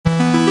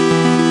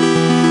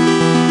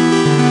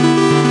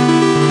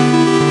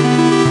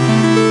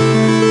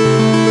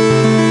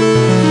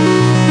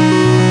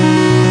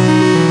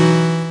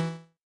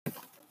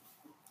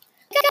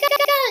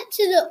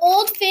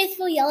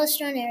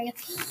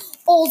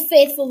Old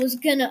Faithful was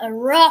gonna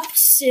erupt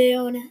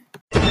soon.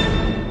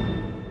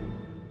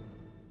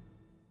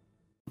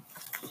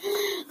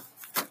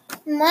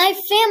 My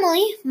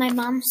family, my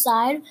mom's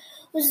side,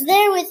 was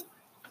there with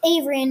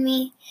Avery and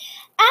me.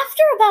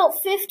 After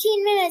about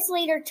 15 minutes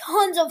later,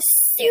 tons of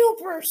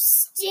super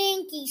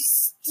stinky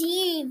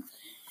steam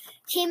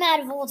came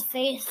out of Old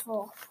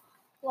Faithful.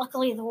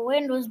 Luckily, the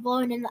wind was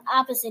blowing in the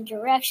opposite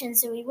direction,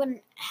 so we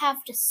wouldn't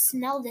have to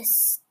smell the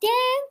stinky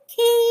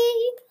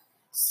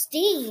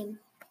steam.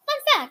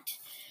 Fun fact,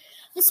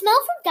 the smell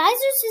from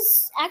geysers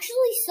is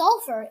actually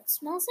sulfur. It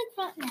smells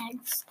like rotten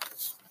eggs.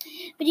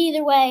 But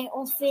either way,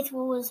 Old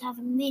Faithful was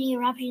having mini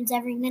eruptions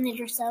every minute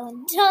or so,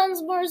 and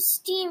tons more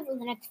steam for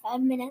the next 5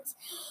 minutes.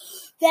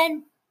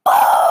 Then,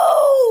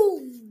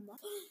 boom!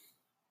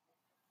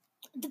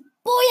 The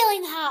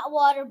boiling hot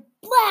water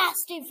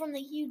blasted from the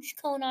huge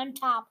cone on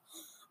top,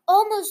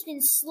 almost in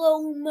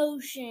slow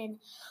motion.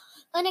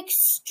 An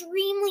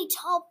extremely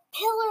tall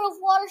pillar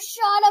of water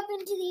shot up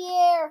into the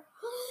air.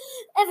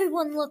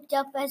 Everyone looked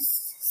up as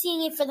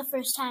seeing it for the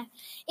first time.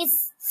 It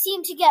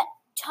seemed to get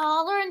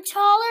taller and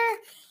taller.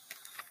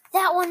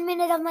 That 1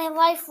 minute of my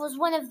life was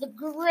one of the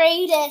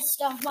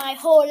greatest of my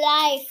whole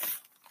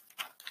life.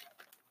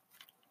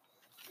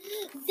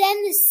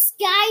 Then the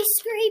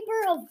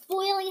skyscraper of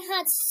boiling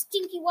hot,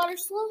 stinky water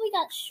slowly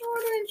got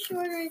shorter and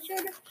shorter and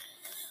shorter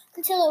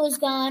until it was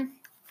gone.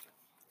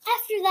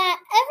 After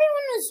that,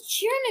 everyone was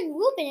cheering and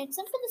whooping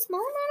except for the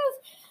small amount of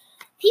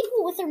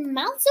people with their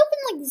mouths open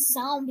like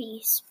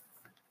zombies.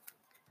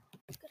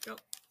 Go.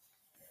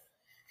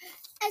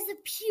 As the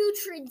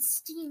putrid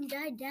steam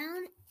died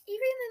down,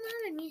 Avery, my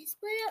mom, and me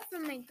split up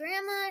from my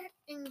grandma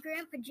and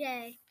Grandpa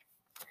Jay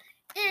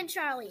and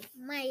Charlie,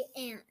 my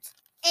aunt.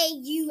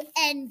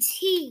 AUNT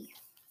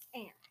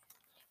aunt.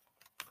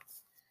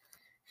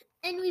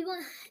 And we,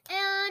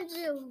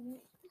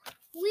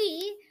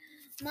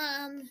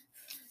 Mom,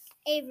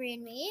 Avery,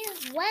 and me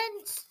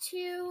went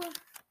to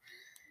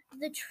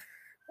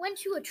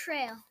a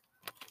trail.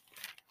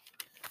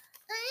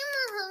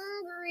 I'm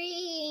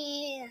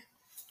hungry,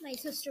 my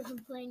sister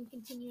complained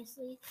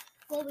continuously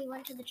while we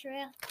went to the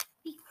trail.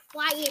 Be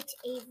quiet,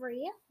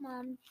 Avery,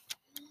 Mom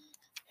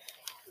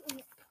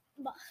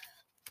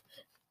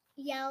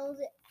yelled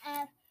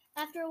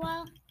after a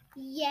while.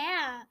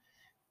 Yeah,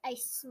 I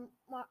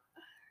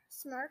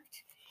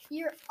smirked.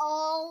 You're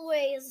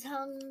always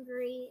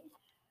hungry.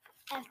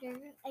 I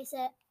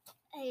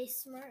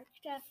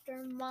smirked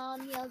after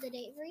Mom yelled at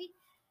Avery.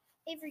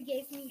 Avery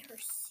gave me her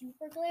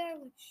super glare,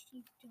 which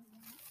you don't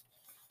want.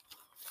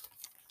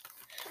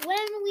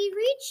 When we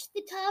reached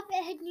the top,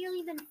 it had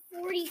nearly been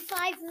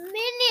 45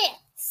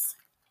 minutes.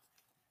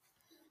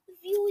 The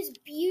view was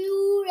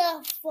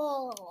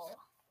beautiful.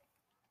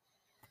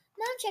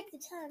 Mom checked the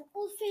time.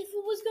 Old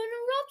Faithful was going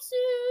to erupt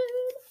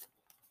soon.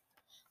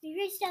 We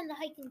raced down the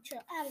hiking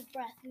trail, out of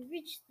breath. We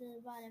reached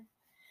the bottom.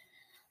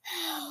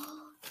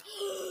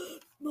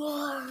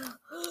 More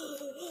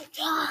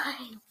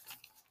time.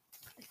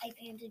 I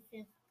panted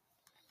for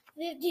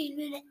 15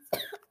 minutes.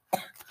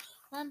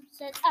 Mom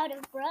said, out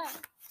of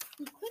breath.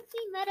 We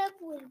quickly met up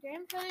with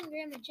Grandpa and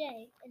Grandma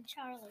Jay and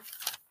Charlie.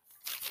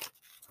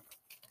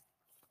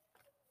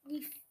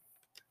 We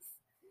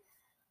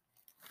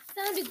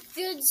found a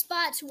good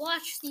spot to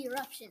watch the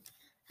eruption.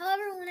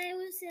 However, when I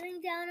was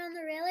sitting down on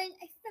the railing,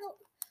 I fell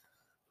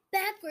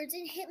backwards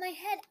and hit my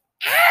head.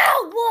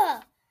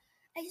 Ow!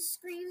 I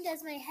screamed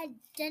as my head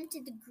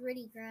dented the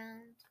gritty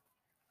ground.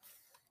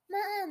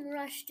 Mom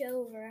rushed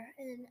over,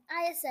 and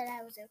I said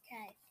I was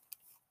okay.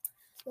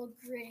 While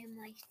gritting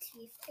my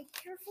teeth, I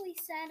carefully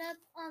sat up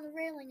on the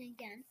railing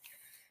again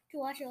to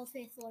watch Old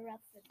Faithful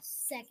erupt for the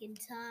second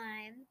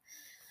time.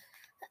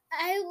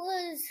 I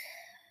was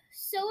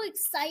so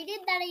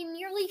excited that I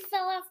nearly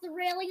fell off the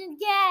railing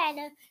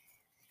again.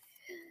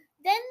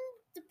 Then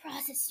the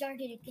process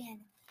started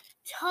again.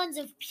 Tons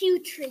of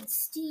putrid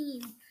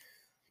steam.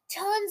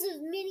 Tons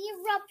of mini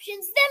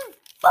eruptions. Then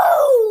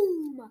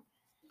boom!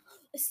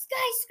 A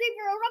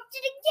skyscraper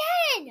erupted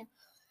again.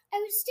 I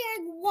was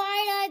staring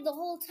wide-eyed the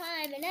whole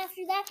time, and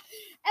after that,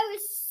 I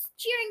was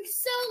cheering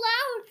so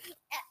loud,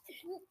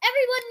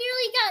 everyone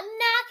nearly got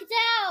knocked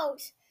out.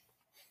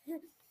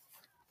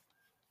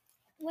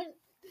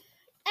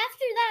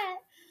 After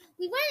that,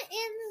 we went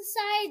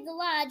inside the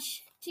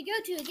lodge to go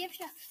to a gift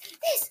shop.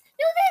 This,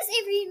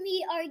 Avery and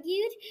me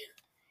argued.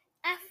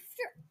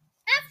 After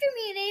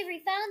me and Avery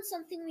found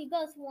something we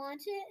both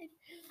wanted,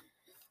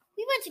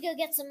 we went to go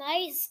get some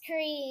ice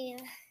cream.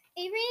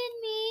 Avery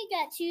and me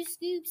got 2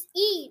 scoops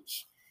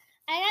each.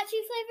 I got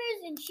 2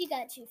 flavors and she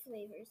got 2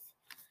 flavors.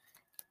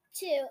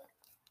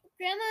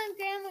 Grandma and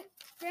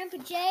Grandpa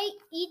Jay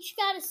each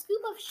got a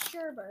scoop of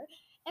sherbet,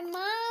 and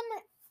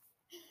Mom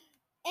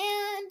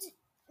and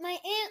my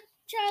Aunt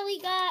Charlie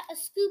got a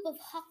scoop of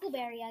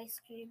huckleberry ice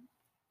cream.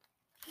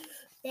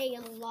 They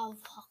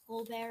love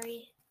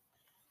huckleberry.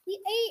 We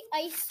ate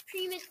ice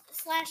cream /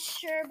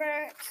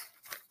 sherbet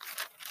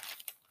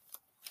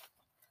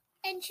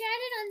and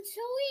chatted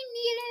until we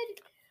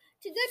needed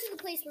to go to the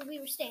place where we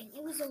were staying.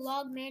 It was a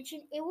log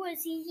mansion. It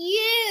was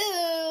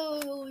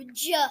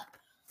huge.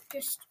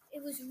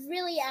 it was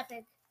really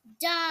epic.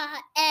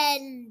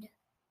 End.